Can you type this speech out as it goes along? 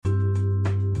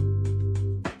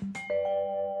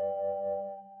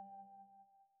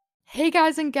Hey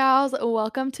guys and gals,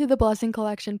 welcome to the Blessing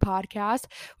Collection podcast.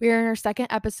 We are in our second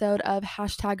episode of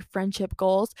hashtag friendship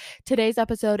goals. Today's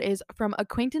episode is from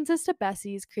acquaintances to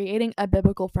besties, creating a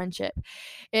biblical friendship.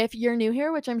 If you're new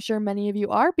here, which I'm sure many of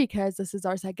you are because this is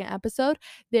our second episode,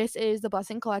 this is the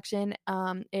Blessing Collection.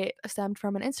 It stemmed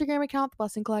from an Instagram account, the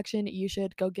Blessing Collection. You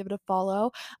should go give it a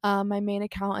follow. My main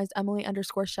account is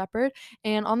Emily_Shepherd.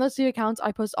 And on those two accounts,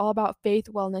 I post all about faith,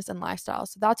 wellness, and lifestyle.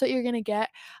 So that's what you're going to get.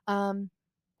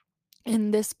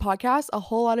 In this podcast, a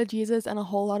whole lot of Jesus and a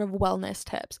whole lot of wellness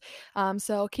tips.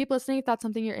 So keep listening if that's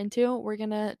something you're into. We're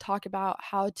going to talk about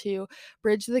how to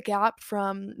bridge the gap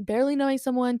from barely knowing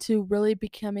someone to really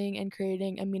becoming and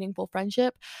creating a meaningful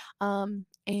friendship,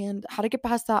 and how to get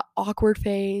past that awkward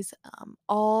phase,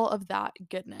 all of that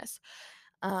goodness.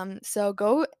 So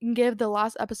go and give the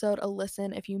last episode a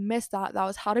listen if you missed that. That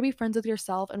was how to be friends with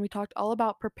yourself. And we talked all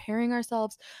about preparing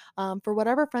ourselves for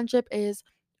whatever friendship is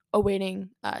awaiting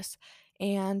us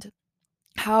and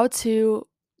how to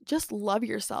just love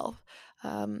yourself.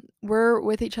 We're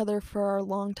with each other for a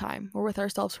long time. We're with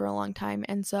ourselves for a long time.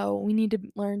 And so we need to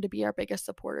learn to be our biggest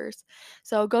supporters.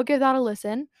 So go give that a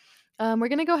listen. We're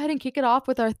going to go ahead and kick it off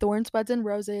with our thorns, buds, and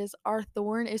roses. Our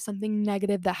thorn is something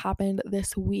negative that happened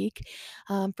this week.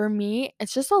 For me,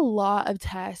 it's just a lot of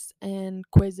tests and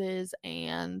quizzes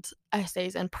and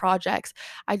essays and projects.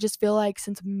 I just feel like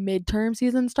since midterm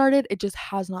season started, it just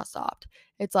has not stopped.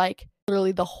 It's like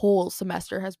literally the whole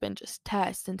semester has been just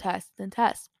tests and tests and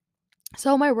tests.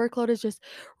 So my workload is just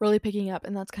really picking up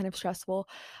and that's kind of stressful.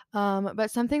 But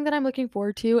something that I'm looking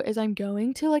forward to is I'm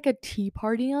going to like a tea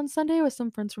party on Sunday with some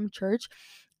friends from church.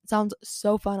 It sounds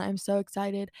so fun. I'm so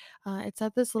excited. It's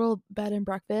at this little bed and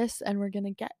breakfast and we're going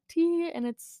to get tea and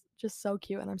it's just so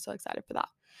cute and I'm so excited for that.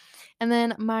 And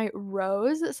then my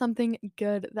rose, something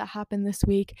good that happened this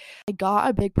week. I got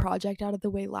a big project out of the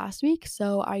way last week,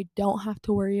 so I don't have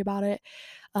to worry about it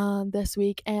this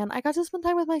week. And I got to spend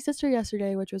time with my sister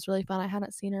yesterday, which was really fun. I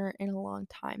hadn't seen her in a long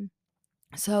time.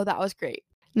 So that was great.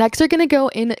 Next, we're going to go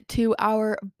into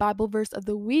our Bible verse of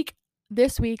the week.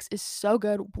 This week's is so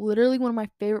good. Literally one of my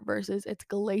favorite verses. It's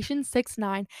Galatians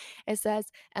 6:9. It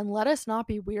says, "And let us not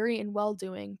be weary in well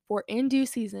doing, for in due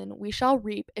season we shall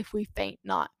reap if we faint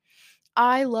not."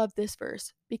 I love this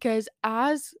verse because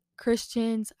as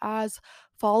Christians, as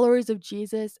followers of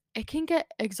Jesus, it can get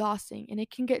exhausting and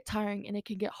it can get tiring and it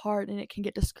can get hard and it can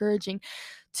get discouraging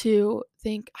to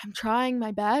think, I'm trying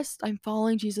my best. I'm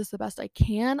following Jesus the best I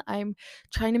can. I'm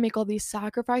trying to make all these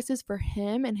sacrifices for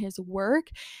him and his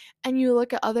work. And you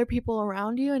look at other people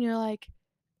around you and you're like,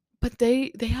 but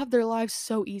they have their lives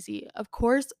so easy. Of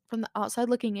course, from the outside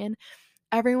looking in,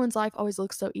 everyone's life always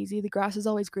looks so easy. The grass is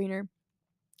always greener.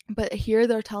 But here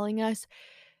they're telling us,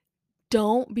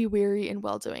 don't be weary in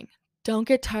well doing. Don't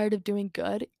get tired of doing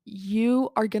good.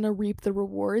 You are going to reap the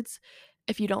rewards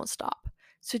if you don't stop.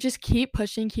 So just keep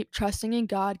pushing, keep trusting in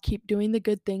God, keep doing the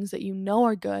good things that you know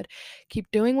are good, keep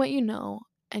doing what you know,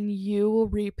 and you will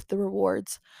reap the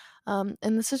rewards. And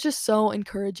this is just so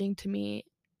encouraging to me.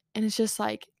 And it's just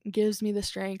like gives me the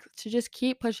strength to just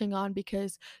keep pushing on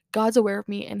because God's aware of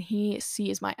me and he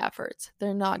sees my efforts.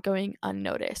 They're not going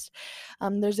unnoticed.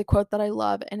 There's a quote that I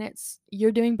love, and it's,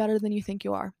 "You're doing better than you think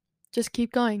you are. Just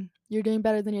keep going. You're doing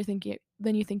better than you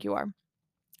think you are."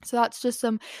 So that's just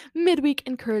some midweek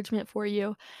encouragement for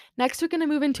you. Next, we're gonna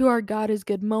move into our God is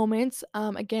good moments.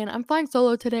 Again, I'm flying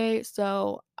solo today,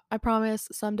 so I promise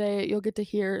someday you'll get to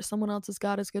hear someone else's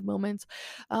God is good moments.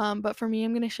 But for me,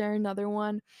 I'm gonna share another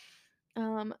one.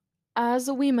 Um,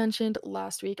 as we mentioned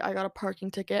last week, I got a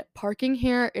parking ticket. Parking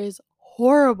here is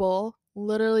horrible.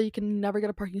 Literally, you can never get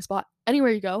a parking spot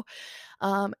anywhere you go.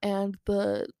 And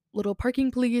the little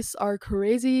parking police are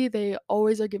crazy. They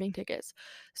always are giving tickets.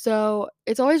 So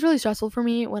it's always really stressful for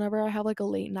me whenever I have like a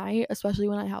late night, especially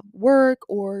when I have work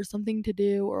or something to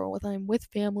do or when I'm with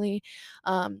family.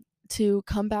 To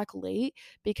come back late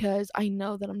because I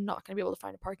know that I'm not going to be able to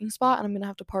find a parking spot and I'm going to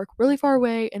have to park really far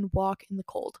away and walk in the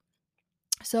cold.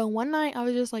 So one night I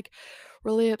was just like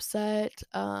really upset,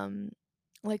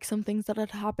 like some things that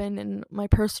had happened in my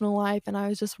personal life, and I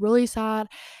was just really sad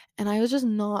and I was just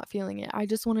not feeling it. I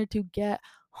just wanted to get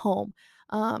home.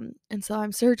 And so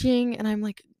I'm searching and I'm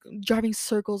like driving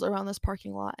circles around this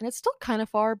parking lot, and it's still kind of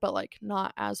far, but like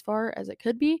not as far as it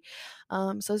could be.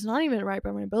 So it's not even right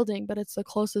by my building, but it's the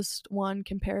closest one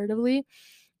comparatively.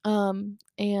 And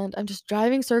I'm just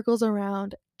driving circles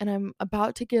around and I'm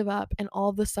about to give up, and all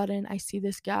of a sudden I see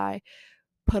this guy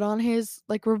put on his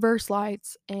like reverse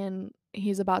lights and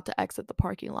he's about to exit the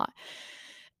parking lot.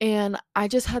 And I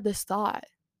just had this thought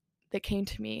that came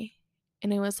to me,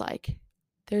 and it was like,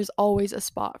 there's always a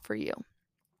spot for you.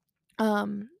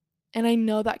 Um And I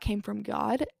know that came from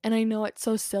God, and I know it's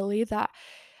so silly that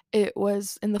it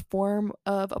was in the form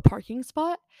of a parking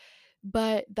spot,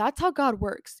 but that's how God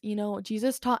works.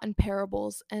 Jesus taught in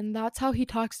parables, and that's how he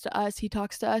talks to us. He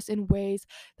talks to us in ways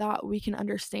that we can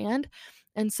understand.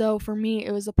 And so for me,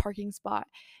 it was a parking spot.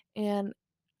 And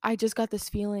I just got this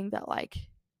feeling that, like,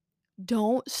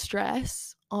 don't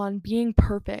stress on being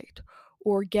perfect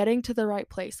or getting to the right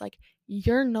place. Like,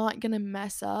 you're not going to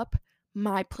mess up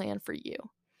my plan for you.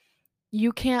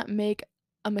 You can't make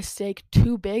a mistake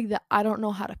too big that I don't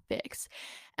know how to fix.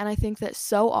 And I think that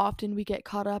so often we get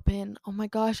caught up in, oh my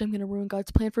gosh, I'm going to ruin God's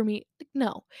plan for me. Like,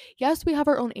 no. Yes, we have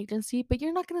our own agency, but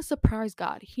you're not going to surprise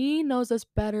God. He knows us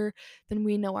better than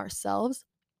we know ourselves.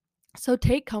 So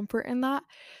take comfort in that.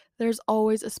 There's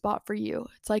always a spot for you.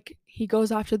 It's like he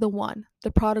goes after the one,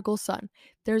 the prodigal son.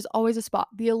 There's always a spot,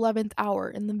 the 11th hour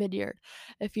in the vineyard.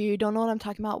 If you don't know what I'm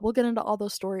talking about, we'll get into all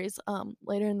those stories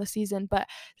later in the season. But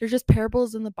there's just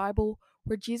parables in the Bible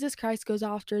where Jesus Christ goes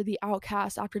after the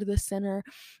outcast, after the sinner,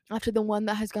 after the one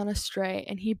that has gone astray,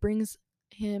 and he brings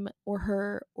him or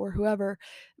her or whoever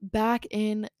back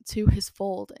into his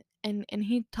fold. And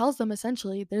he tells them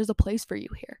essentially, there's a place for you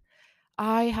here.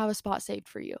 I have a spot saved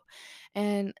for you.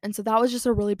 And so that was just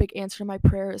a really big answer to my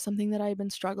prayer. It's something that I've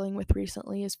been struggling with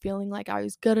recently, is feeling like I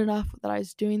was good enough, that I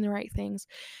was doing the right things.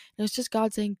 And it's just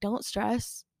God saying, don't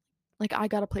stress. Like, I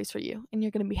got a place for you and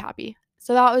you're going to be happy.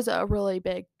 So that was a really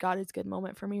big God is good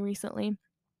moment for me recently.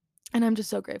 And I'm just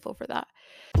so grateful for that.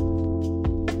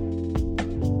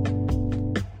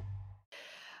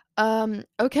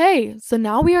 Okay, so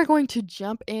now we are going to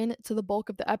jump into the bulk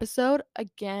of the episode.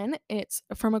 Again, it's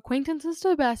from acquaintances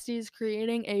to besties,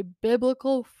 creating a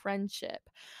biblical friendship.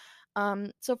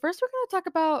 So first we're going to talk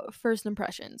about first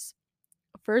impressions.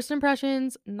 First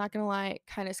impressions, not gonna lie,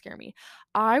 kind of scare me.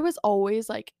 I was always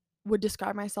like, would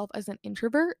describe myself as an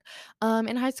introvert.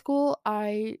 In high school,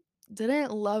 I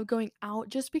didn't love going out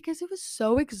just because it was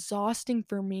so exhausting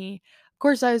for me. Of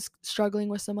course, I was struggling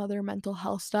with some other mental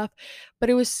health stuff,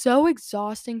 but it was so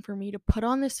exhausting for me to put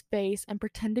on this face and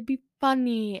pretend to be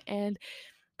funny and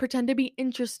pretend to be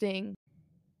interesting.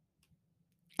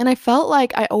 And I felt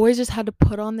like I always just had to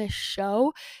put on this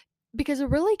show because it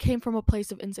really came from a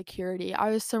place of insecurity.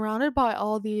 I was surrounded by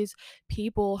all these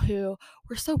people who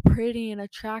were so pretty and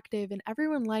attractive, and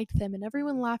everyone liked them, and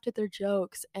everyone laughed at their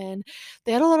jokes, and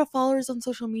they had a lot of followers on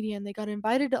social media, and they got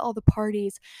invited to all the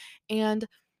parties. And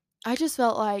I just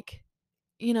felt like,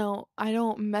 I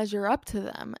don't measure up to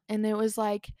them. And it was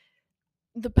like,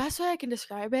 the best way I can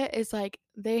describe it is like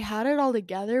they had it all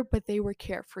together, but they were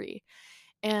carefree.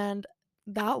 And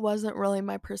that wasn't really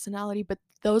my personality, but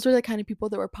those were the kind of people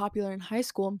that were popular in high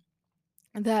school,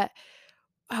 that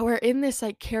were in this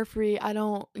like carefree, I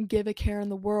don't give a care in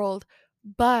the world,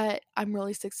 but I'm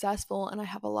really successful and I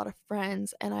have a lot of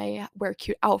friends and I wear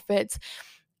cute outfits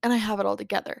and I have it all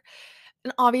together.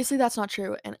 And obviously that's not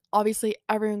true. And obviously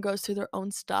everyone goes through their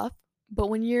own stuff. But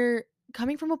when you're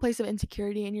coming from a place of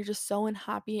insecurity and you're just so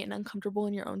unhappy and uncomfortable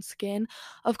in your own skin,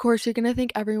 of course you're going to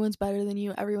think everyone's better than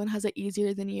you, everyone has it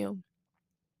easier than you,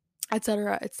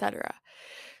 etc., etc.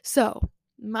 So,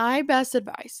 my best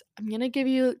advice, I'm going to give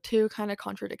you two kind of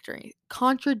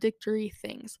contradictory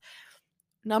things.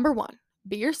 Number 1,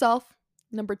 be yourself.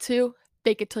 Number 2,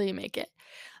 fake it till you make it.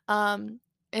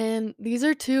 And these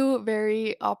are two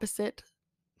very opposite,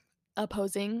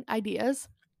 opposing ideas.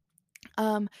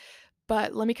 Um,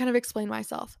 but let me kind of explain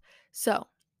myself. So,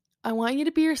 I want you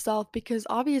to be yourself because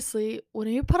obviously, when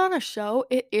you put on a show,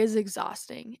 it is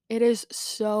exhausting. It is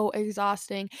so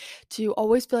exhausting to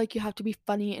always feel like you have to be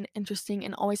funny and interesting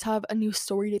and always have a new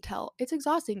story to tell. It's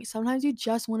exhausting. Sometimes you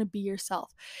just want to be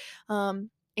yourself. And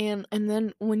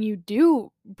then when you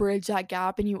do bridge that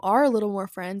gap and you are a little more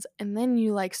friends, and then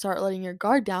you like start letting your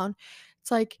guard down,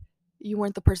 it's like you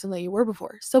weren't the person that you were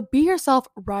before. So be yourself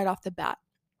right off the bat.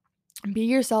 Be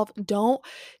yourself. Don't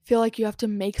feel like you have to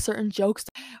make certain jokes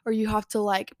or you have to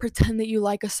like pretend that you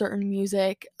like a certain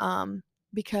music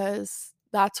because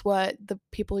that's what the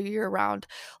people you're around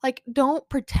like. Don't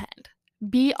pretend.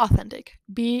 Be authentic.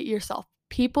 Be yourself.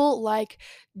 People like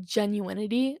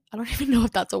genuinity. I don't even know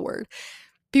if that's a word.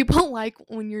 People like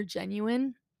when you're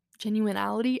genuine.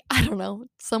 Genuinality. I don't know.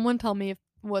 Someone tell me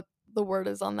what the word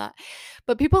is on that.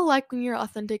 But people like when you're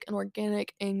authentic and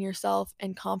organic and yourself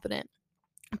and confident.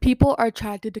 People are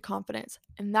attracted to confidence,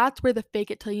 and that's where the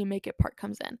fake it till you make it part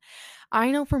comes in.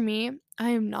 I know for me,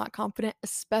 I am not confident,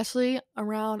 especially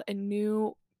around a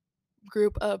new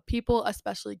group of people,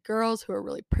 especially girls who are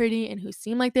really pretty and who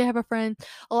seem like they have a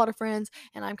lot of friends,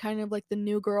 and I'm kind of like the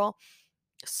new girl,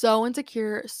 so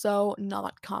insecure, so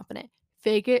not confident.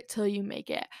 Fake it till you make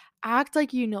it. Act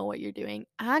like you know what you're doing.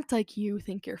 Act like you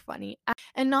think you're funny.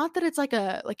 And not that it's like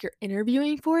you're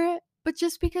interviewing for it, but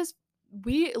just because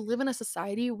we live in a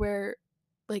society where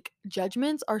like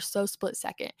judgments are so split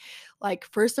second. Like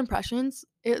first impressions,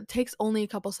 it takes only a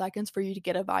couple seconds for you to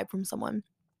get a vibe from someone.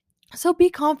 So be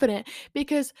confident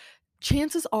because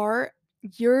chances are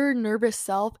your nervous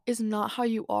self is not how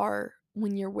you are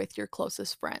when you're with your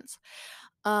closest friends.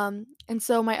 And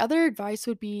so my other advice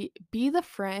would be the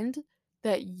friend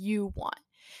that you want.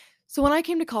 So when I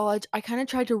came to college, I kind of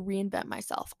tried to reinvent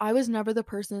myself. I was never the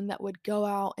person that would go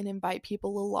out and invite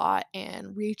people a lot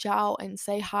and reach out and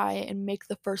say hi and make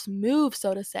the first move,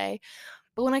 so to say.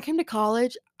 But when I came to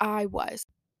college, I was.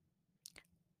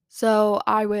 So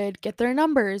I would get their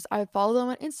numbers, I would follow them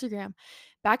on Instagram.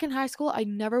 Back in high school, I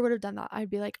never would have done that. I'd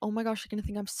be like, oh my gosh, they're gonna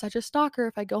think I'm such a stalker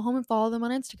if I go home and follow them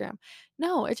on Instagram.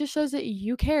 No, it just shows that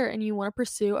you care and you want to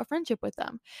pursue a friendship with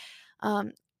them.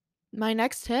 Um, my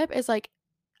next tip is like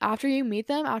after you meet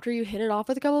them, after you hit it off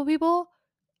with a couple of people,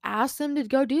 ask them to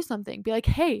go do something. Be like,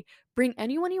 hey, bring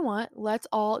anyone you want. Let's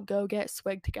all go get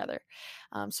swig together.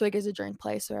 Swig is a drink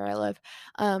place where I live.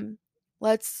 Um,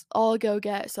 let's all go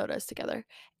get sodas together.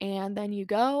 And then you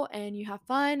go and you have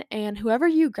fun. And whoever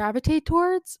you gravitate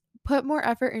towards, put more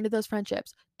effort into those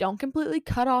friendships. Don't completely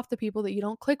cut off the people that you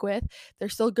don't click with. They're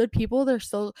still good people. They're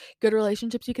still good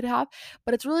relationships you could have.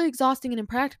 But it's really exhausting and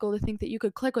impractical to think that you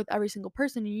could click with every single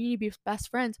person and you need to be best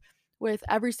friends with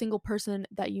every single person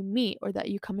that you meet or that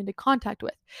you come into contact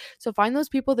with. So find those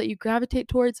people that you gravitate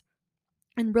towards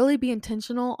and really be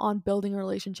intentional on building a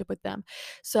relationship with them.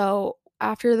 So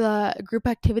after the group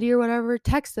activity or whatever,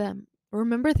 text them,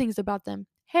 remember things about them.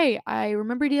 Hey, I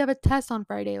remembered you have a test on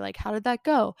Friday. Like, how did that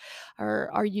go? Or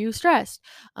are you stressed?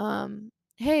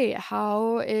 Hey,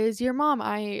 how is your mom?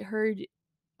 I heard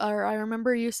or I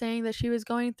remember you saying that she was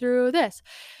going through this.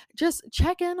 Just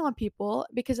check in on people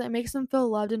because it makes them feel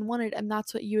loved and wanted, and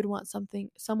that's what you would want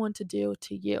someone to do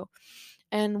to you.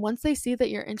 And once they see that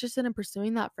you're interested in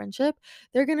pursuing that friendship,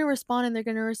 they're going to respond and they're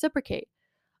going to reciprocate.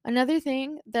 Another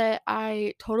thing that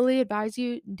I totally advise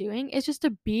you doing is just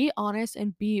to be honest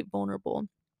and be vulnerable.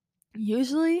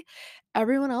 Usually,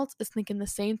 everyone else is thinking the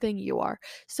same thing you are.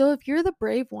 So if you're the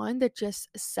brave one that just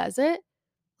says it,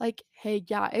 like, "Hey,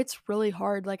 yeah, it's really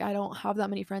hard. Like, I don't have that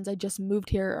many friends. I just moved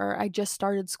here or I just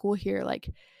started school here. Like,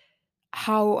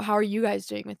 how are you guys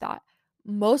doing with that?"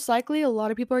 Most likely, a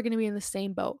lot of people are gonna be in the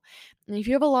same boat. And if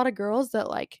you have a lot of girls that,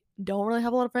 like, don't really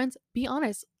have a lot of friends, be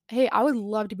honest. "Hey, I would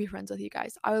love to be friends with you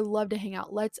guys. I would love to hang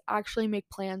out. Let's actually make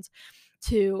plans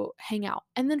to hang out."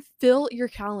 And then fill your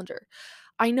calendar.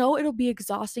 I know it'll be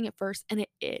exhausting at first, and it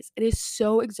is. It is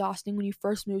so exhausting when you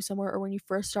first move somewhere or when you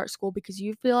first start school because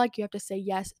you feel like you have to say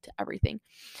yes to everything.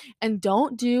 And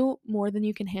don't do more than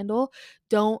you can handle.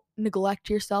 Don't neglect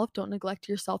yourself. Don't neglect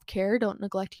your self care. Don't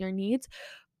neglect your needs.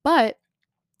 But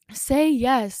say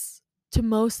yes to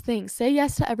most things. Say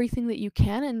yes to everything that you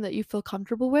can and that you feel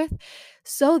comfortable with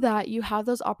so that you have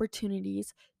those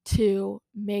opportunities to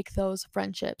make those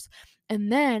friendships.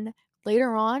 And then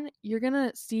later on, you're going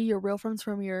to see your real friends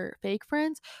from your fake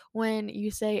friends when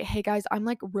you say, "Hey guys, I'm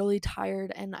like really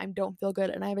tired and I don't feel good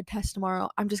and I have a test tomorrow.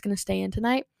 I'm just going to stay in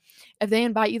tonight." If they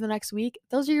invite you the next week,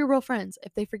 those are your real friends.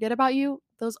 If they forget about you,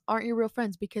 those aren't your real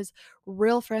friends because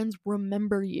real friends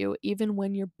remember you even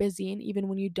when you're busy and even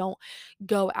when you don't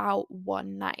go out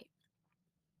one night.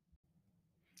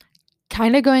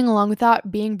 Kind of going along with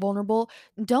that, being vulnerable,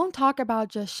 don't talk about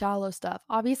just shallow stuff.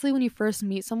 Obviously, when you first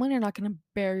meet someone, you're not going to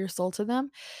bare your soul to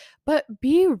them, but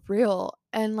be real.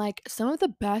 And like some of the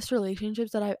best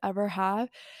relationships that I've ever had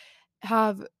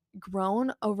have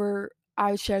grown over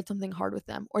I shared something hard with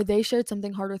them or they shared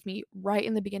something hard with me right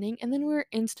in the beginning and then we were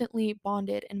instantly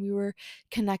bonded and we were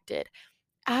connected.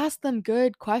 Ask them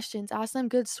good questions, ask them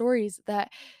good stories that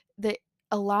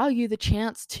allow you the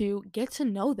chance to get to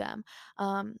know them.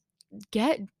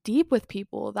 Get deep with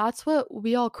people. That's what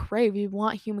we all crave. We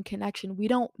want human connection. We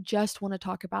don't just want to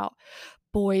talk about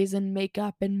boys and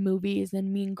makeup and movies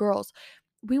and mean girls.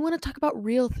 We want to talk about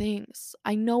real things.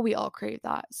 I know we all crave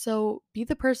that. So be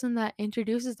the person that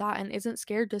introduces that and isn't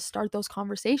scared to start those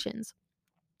conversations.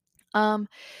 Um,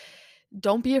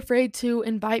 don't be afraid to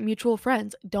invite mutual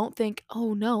friends. Don't think,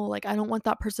 oh no, like I don't want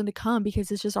that person to come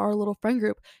because it's just our little friend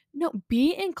group. No,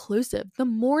 be inclusive. The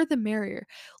more the merrier.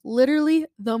 Literally,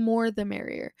 the more the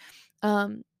merrier.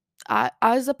 Um,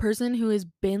 as a person who has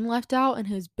been left out and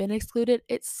has been excluded,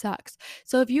 it sucks.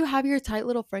 So if you have your tight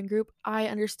little friend group, I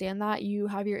understand that you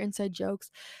have your inside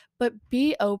jokes, but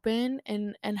be open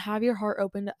and have your heart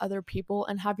open to other people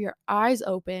and have your eyes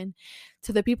open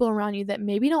to the people around you that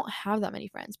maybe don't have that many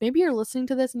friends. Maybe you're listening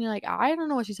to this and you're like, I don't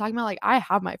know what she's talking about. Like, I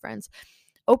have my friends.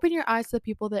 Open your eyes to the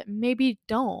people that maybe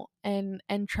don't, and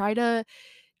try to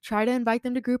invite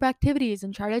them to group activities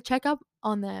and try to check up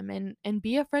on them, and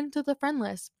be a friend to the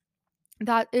friendless.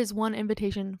 That is one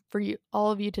invitation for you,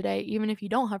 all of you today, even if you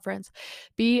don't have friends.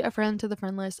 Be a friend to the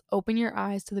friendless, open your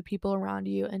eyes to the people around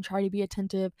you, and try to be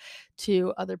attentive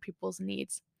to other people's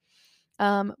needs.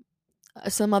 Um,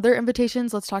 some other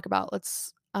invitations let's talk about.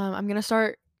 I'm going to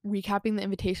start recapping the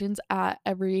invitations at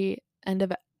every end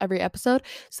of every episode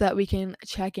so that we can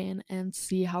check in and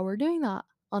see how we're doing that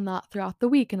on that throughout the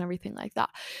week and everything like that.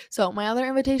 So, my other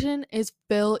invitation is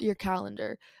fill your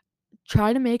calendar.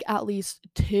 Try to make at least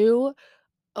two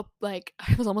like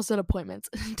I was almost at appointments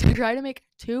to try to make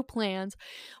two plans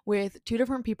with two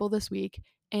different people this week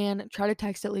and try to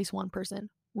text at least one person.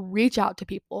 Reach out to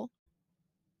people.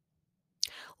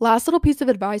 Last little piece of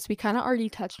advice, we kind of already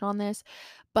touched on this,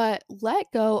 but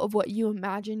let go of what you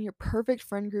imagine your perfect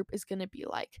friend group is going to be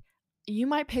like. You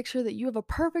might picture that you have a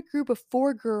perfect group of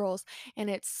four girls and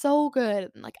it's so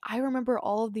good. Like, I remember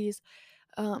all of these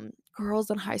girls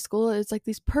in high school. It's like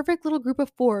these perfect little group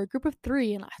of four, group of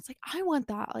three, and it's like, I want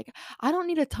that. Like, I don't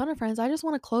need a ton of friends, I just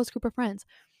want a close group of friends.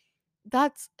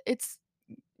 That's it's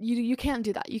You can't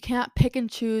do that. You can't pick and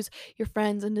choose your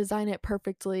friends and design it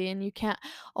perfectly, and you can't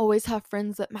always have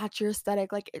friends that match your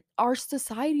aesthetic. Like, our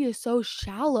society is so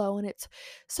shallow, and it's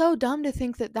so dumb to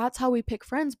think that that's how we pick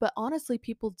friends, but honestly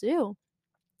people do.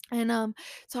 And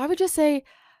so I would just say,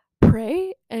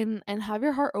 pray and have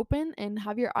your heart open and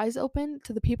have your eyes open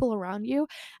to the people around you,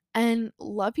 and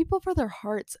love people for their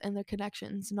hearts and their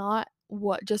connections, not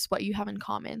what you have in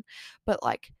common, but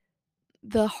like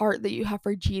the heart that you have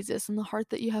for Jesus and the heart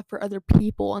that you have for other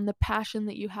people and the passion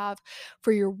that you have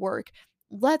for your work.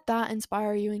 Let that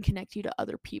inspire you and connect you to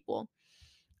other people.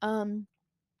 um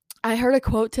I heard a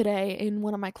quote today in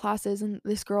one of my classes, and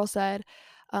this girl said,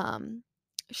 um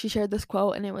she shared this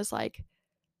quote, and it was like,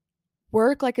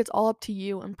 work like it's all up to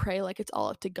you and pray like it's all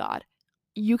up to God.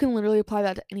 You can literally apply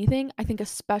that to anything, I think,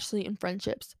 especially in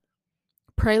friendships.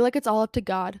 Pray like it's all up to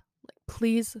God. Like,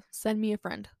 please send me a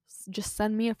friend. Just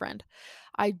send me a friend.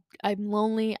 I'm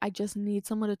lonely. I just need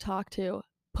someone to talk to.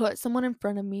 Put someone in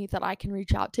front of me that I can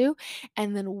reach out to,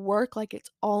 and then work like it's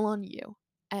all on you,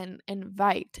 and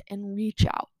invite and reach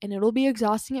out. And it'll be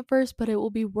exhausting at first, but it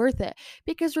will be worth it,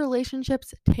 because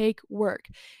relationships take work.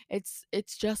 It's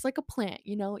just like a plant,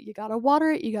 you got to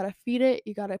water it, you got to feed it,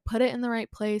 you got to put it in the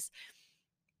right place.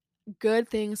 Good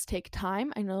things take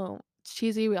time. I know it's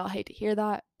cheesy, we all hate to hear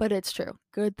that, but it's true.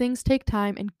 Good things take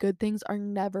time, and good things are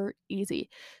never easy.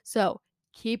 So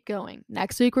keep going.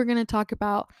 Next week, we're going to talk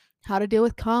about how to deal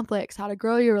with conflicts, how to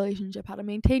grow your relationship, how to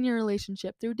maintain your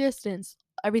relationship through distance,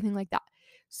 everything like that.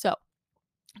 So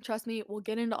trust me, we'll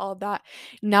get into all of that.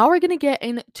 Now we're going to get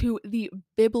into the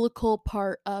biblical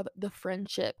part of the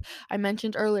friendship. I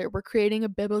mentioned earlier, we're creating a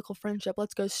biblical friendship.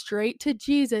 Let's go straight to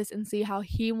Jesus and see how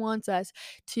he wants us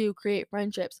to create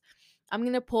friendships. I'm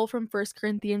going to pull from 1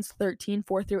 Corinthians 13,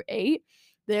 4 through 8.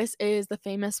 This is the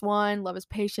famous one. Love is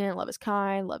patient, love is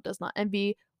kind, love does not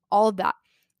envy, all of that.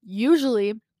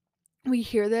 Usually, we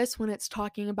hear this when it's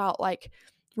talking about like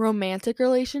romantic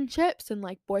relationships and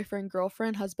like boyfriend,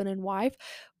 girlfriend, husband, and wife.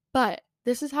 But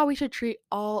this is how we should treat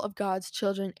all of God's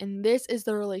children. And this is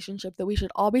the relationship that we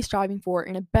should all be striving for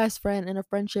in a best friend, in a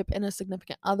friendship, in a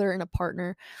significant other, in a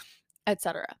partner,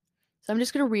 etc. So I'm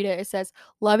just going to read it. It says,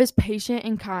 love is patient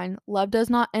and kind. Love does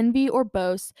not envy or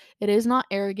boast. It is not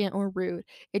arrogant or rude.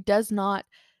 It does not,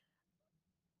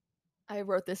 I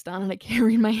wrote this down and I can't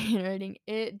read my handwriting.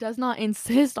 It does not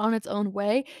insist on its own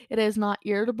way. It is not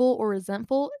irritable or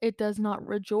resentful. It does not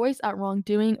rejoice at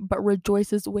wrongdoing, but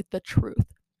rejoices with the truth.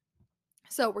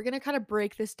 So we're going to kind of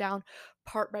break this down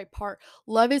part by part.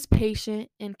 Love is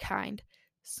patient and kind.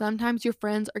 Sometimes your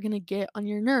friends are going to get on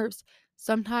your nerves.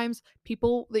 Sometimes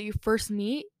people that you first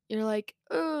meet, you're like,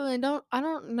 oh, I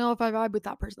don't know if I vibe with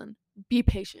that person. Be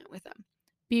patient with them.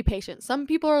 Be patient. Some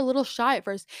people are a little shy at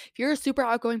first. If you're a super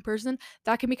outgoing person,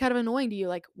 that can be kind of annoying to you.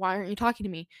 Like, why aren't you talking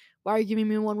to me? Why are you giving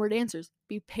me one word answers?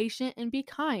 Be patient and be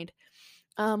kind.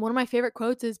 One of my favorite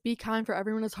quotes is, be kind, for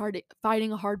everyone is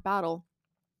fighting a hard battle.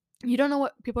 You don't know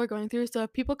what people are going through. So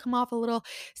if people come off a little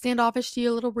standoffish to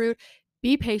you, a little rude,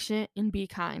 Be patient and be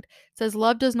kind. It says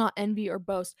love does not envy or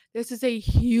boast. This is a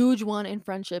huge one in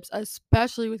friendships,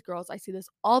 especially with girls. I see this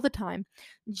all the time.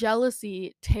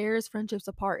 Jealousy tears friendships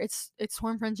apart. It's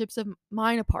torn friendships of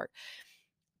mine apart.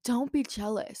 Don't be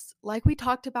jealous. Like we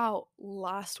talked about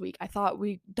last week, I thought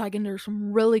we dug into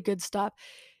some really good stuff.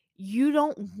 You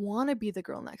don't want to be the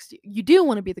girl next to you. You do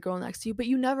want to be the girl next to you, but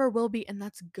you never will be, and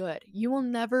that's good. You will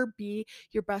never be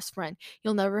your best friend.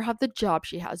 You'll never have the job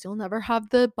she has. You'll never have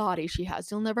the body she has.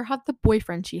 You'll never have the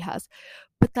boyfriend she has.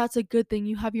 But that's a good thing.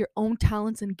 You have your own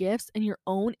talents and gifts and your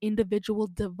own individual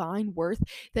divine worth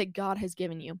that God has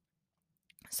given you.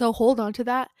 So hold on to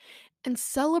that and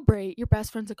celebrate your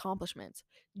best friend's accomplishments.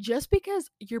 Just because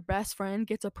your best friend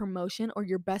gets a promotion or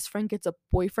your best friend gets a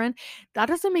boyfriend, that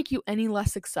doesn't make you any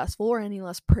less successful or any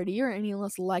less pretty or any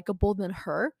less likable than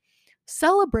her.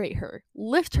 Celebrate her,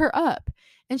 lift her up,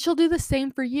 and she'll do the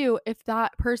same for you if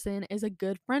that person is a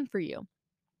good friend for you.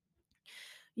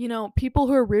 You know, people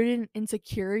who are rooted in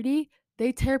insecurity,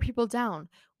 they tear people down.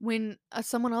 When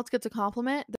someone else gets a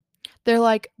compliment, they're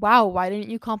like, wow, why didn't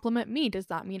you compliment me? Does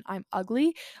that mean I'm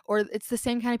ugly? Or it's the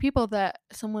same kind of people that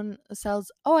someone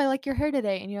says, oh, I like your hair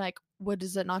today. And you're like, what,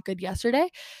 is it not good yesterday?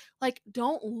 Like,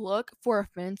 don't look for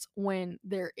offense when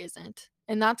there isn't.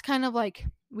 And that's kind of like,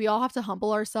 we all have to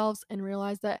humble ourselves and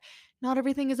realize that not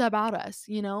everything is about us,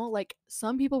 you know? Like,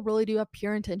 some people really do have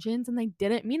pure intentions and they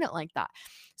didn't mean it like that.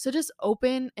 So just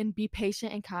open and be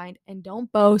patient and kind and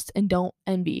don't boast and don't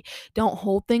envy. Don't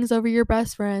hold things over your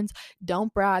best friends.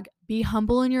 Don't brag. Be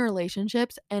humble in your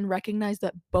relationships and recognize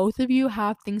that both of you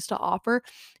have things to offer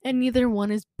and neither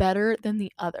one is better than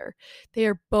the other. They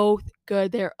are both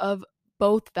good. They're of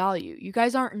both value. You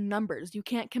guys aren't numbers. You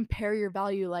can't compare your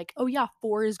value like, oh yeah,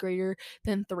 4 is greater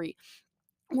than 3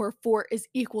 or 4 is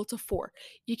equal to 4.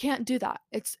 You can't do that.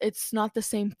 It's not the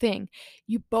same thing.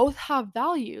 You both have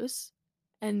values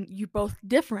and you both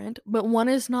different, but one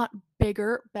is not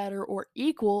bigger, better or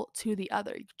equal to the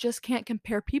other. You just can't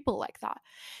compare people like that.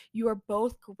 You are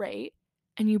both great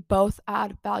and you both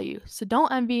add value. So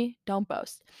don't envy, don't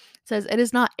boast. It says it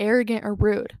is not arrogant or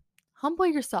rude. Humble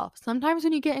yourself. Sometimes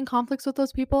when you get in conflicts with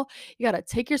those people, you got to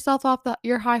take yourself off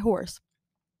your high horse,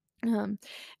 um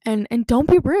and don't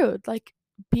be rude. Like,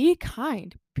 be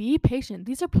kind, be patient.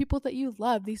 These are people that you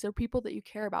love, these are people that you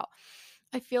care about.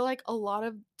 I feel like a lot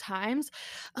of times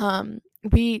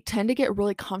we tend to get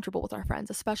really comfortable with our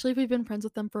friends, especially if we've been friends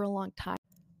with them for a long time.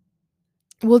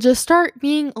 We'll just start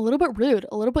being a little bit rude,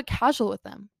 a little bit casual with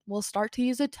them. We'll start to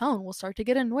use a tone. We'll start to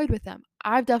get annoyed with them.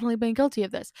 I've definitely been guilty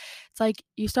of this. It's like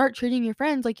you start treating your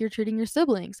friends like you're treating your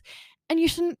siblings, and you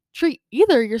shouldn't treat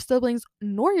either your siblings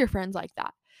nor your friends like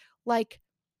that. Like,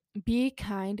 be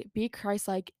kind, be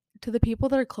Christ-like to the people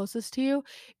that are closest to you,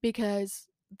 because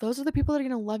those are the people that are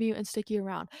going to love you and stick you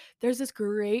around. There's this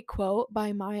great quote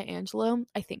by Maya Angelou.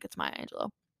 I think it's Maya Angelou.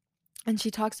 And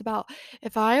she talks about,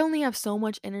 if I only have so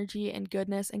much energy and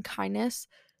goodness and kindness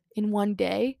in one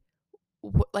day,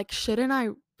 like, shouldn't I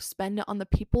spend it on the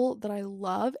people that I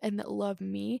love and that love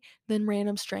me than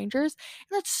random strangers?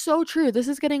 And that's so true. This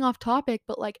is getting off topic,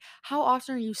 but like, how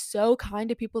often are you so kind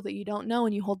to people that you don't know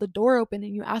and you hold the door open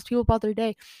and you ask people about their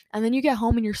day, and then you get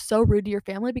home and you're so rude to your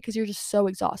family because you're just so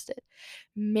exhausted?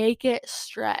 Make it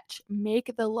stretch.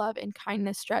 Make the love and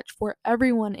kindness stretch for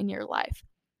everyone in your life.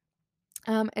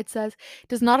 It says,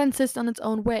 does not insist on its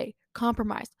own way.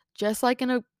 Compromise. Just like in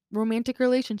a romantic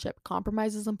relationship,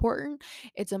 compromise is important.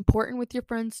 It's important with your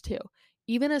friends too.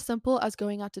 Even as simple as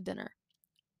going out to dinner.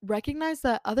 Recognize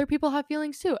that other people have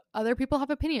feelings too. Other people have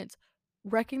opinions.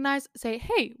 Recognize, say,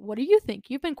 hey, what do you think?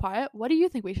 You've been quiet. What do you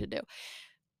think we should do?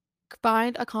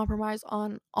 Find a compromise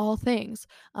on all things.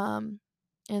 And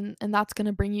that's going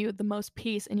to bring you the most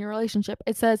peace in your relationship.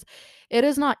 It says, it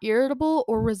is not irritable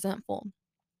or resentful.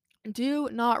 Do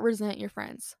not resent your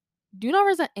friends. Do not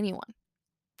resent anyone.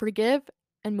 Forgive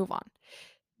and move on.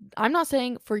 I'm not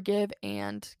saying forgive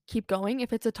and keep going.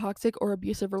 If it's a toxic or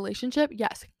abusive relationship,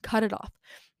 yes, cut it off.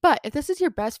 But if this is your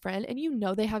best friend and you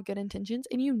know they have good intentions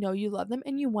and you know you love them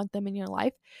and you want them in your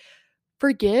life,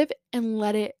 forgive and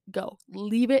let it go.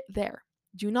 Leave it there.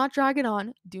 Do not drag it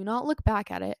on. Do not look back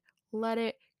at it. Let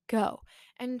it go.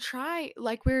 And try,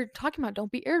 like we are talking about,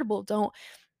 don't be irritable.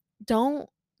 Don't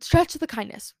stretch the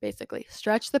kindness, basically.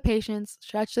 Stretch the patience,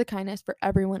 stretch the kindness for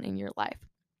everyone in your life.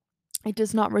 It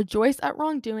does not rejoice at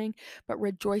wrongdoing, but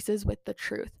rejoices with the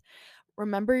truth.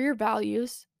 Remember your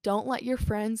values. Don't let your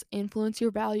friends influence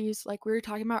your values. Like we were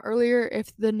talking about earlier,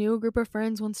 if the new group of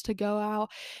friends wants to go out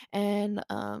and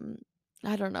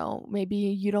I don't know, maybe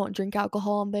you don't drink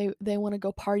alcohol and they want to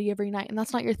go party every night and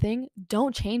that's not your thing.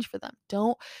 Don't change for them.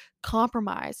 Don't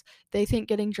compromise. They think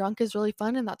getting drunk is really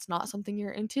fun and that's not something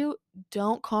you're into.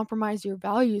 Don't compromise your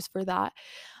values for that.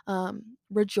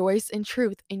 Rejoice in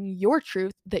truth, in your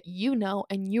truth that you know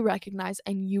and you recognize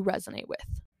and you resonate with.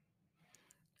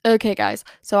 Okay, guys.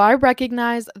 So I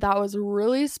recognize that was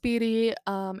really speedy,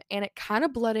 and it kind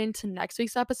of bled into next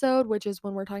week's episode, which is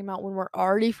when we're talking about when we're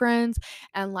already friends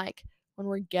and like when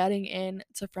we're getting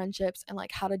into friendships and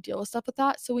like how to deal with stuff with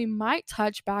that. So we might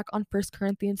touch back on First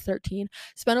Corinthians 13,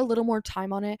 spend a little more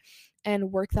time on it,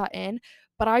 and work that in.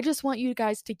 But I just want you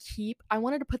guys to keep. I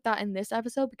wanted to put that in this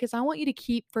episode because I want you to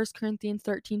keep First Corinthians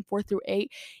 13, 4 through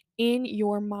 8 in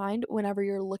your mind whenever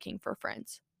you're looking for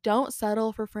friends. Don't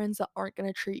settle for friends that aren't going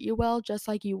to treat you well, just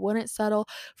like you wouldn't settle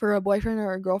for a boyfriend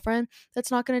or a girlfriend that's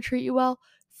not going to treat you well.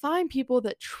 Find people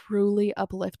that truly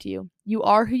uplift you. You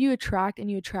are who you attract,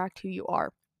 and you attract who you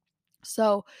are.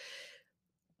 So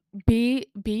be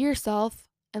yourself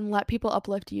and let people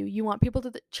uplift you. You want people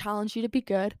to challenge you to be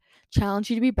good, challenge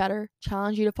you to be better,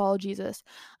 challenge you to follow Jesus.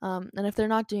 And if they're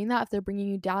not doing that, if they're bringing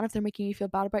you down, if they're making you feel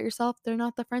bad about yourself, they're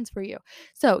not the friends for you.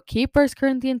 So keep First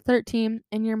Corinthians 13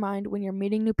 in your mind when you're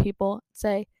meeting new people.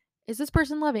 Say, is this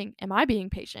person loving? Am I being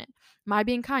patient? Am I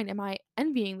being kind? Am I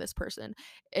envying this person?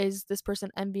 Is this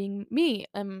person envying me?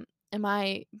 Am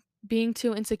I being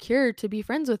too insecure to be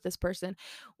friends with this person?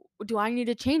 Do I need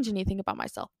to change anything about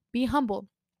myself? Be humble.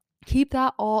 Keep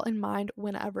that all in mind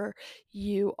whenever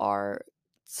you are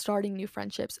starting new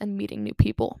friendships and meeting new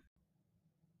people.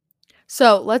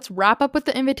 So let's wrap up with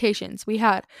the invitations. We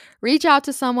had reach out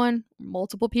to someone,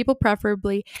 multiple people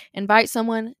preferably, invite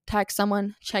someone, text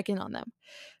someone, check in on them.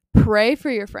 Pray for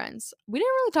your friends. We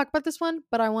didn't really talk about this one,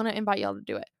 but I want to invite y'all to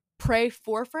do it. Pray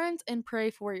for friends and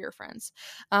pray for your friends.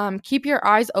 Keep your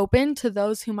eyes open to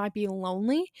those who might be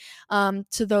lonely,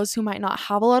 to those who might not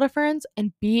have a lot of friends,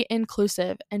 and be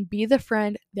inclusive and be the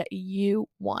friend that you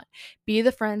want. Be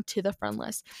the friend to the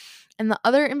friendless. And the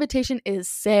other invitation is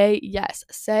say yes.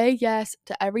 Say yes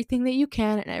to everything that you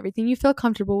can and everything you feel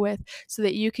comfortable with so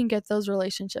that you can get those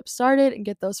relationships started and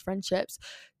get those friendships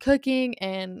cooking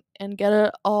and get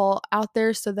it all out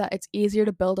there so that it's easier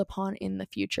to build upon in the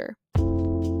future.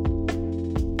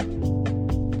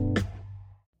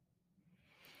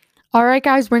 All right,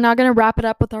 guys, we're now going to wrap it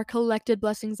up with our collected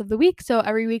blessings of the week. So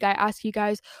every week I ask you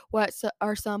guys what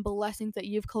are some blessings that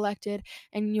you've collected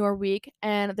in your week.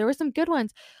 And there were some good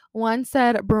ones. One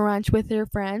said brunch with your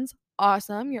friends.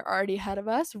 Awesome. You're already ahead of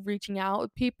us. Reaching out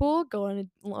with people, going to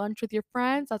lunch with your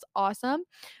friends. That's awesome.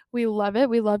 We love it.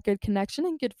 We love good connection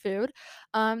and good food.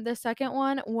 The second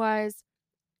one was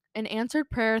an answered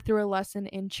prayer through a lesson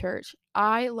in church.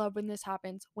 I love when this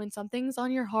happens, when something's on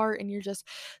your heart and you're just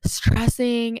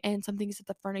stressing and something's at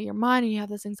the front of your mind and you have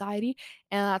this anxiety.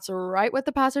 And that's right what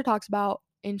the pastor talks about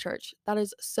in church. That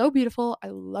is so beautiful. I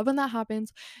love when that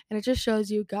happens. And it just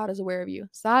shows you God is aware of you.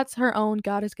 So that's her own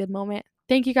God is good moment.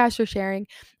 Thank you guys for sharing.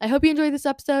 I hope you enjoyed this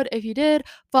episode. If you did,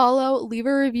 follow, leave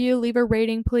a review, leave a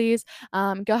rating, please.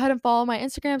 Go ahead and follow my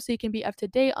Instagram so you can be up to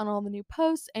date on all the new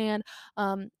posts and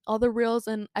all the reels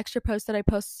and extra posts that I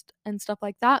post and stuff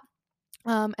like that.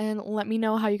 And let me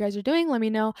know how you guys are doing. Let me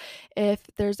know if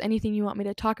there's anything you want me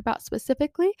to talk about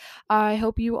specifically. I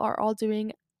hope you are all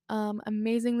doing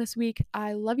amazing this week.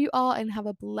 I love you all and have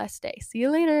a blessed day. See you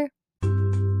later.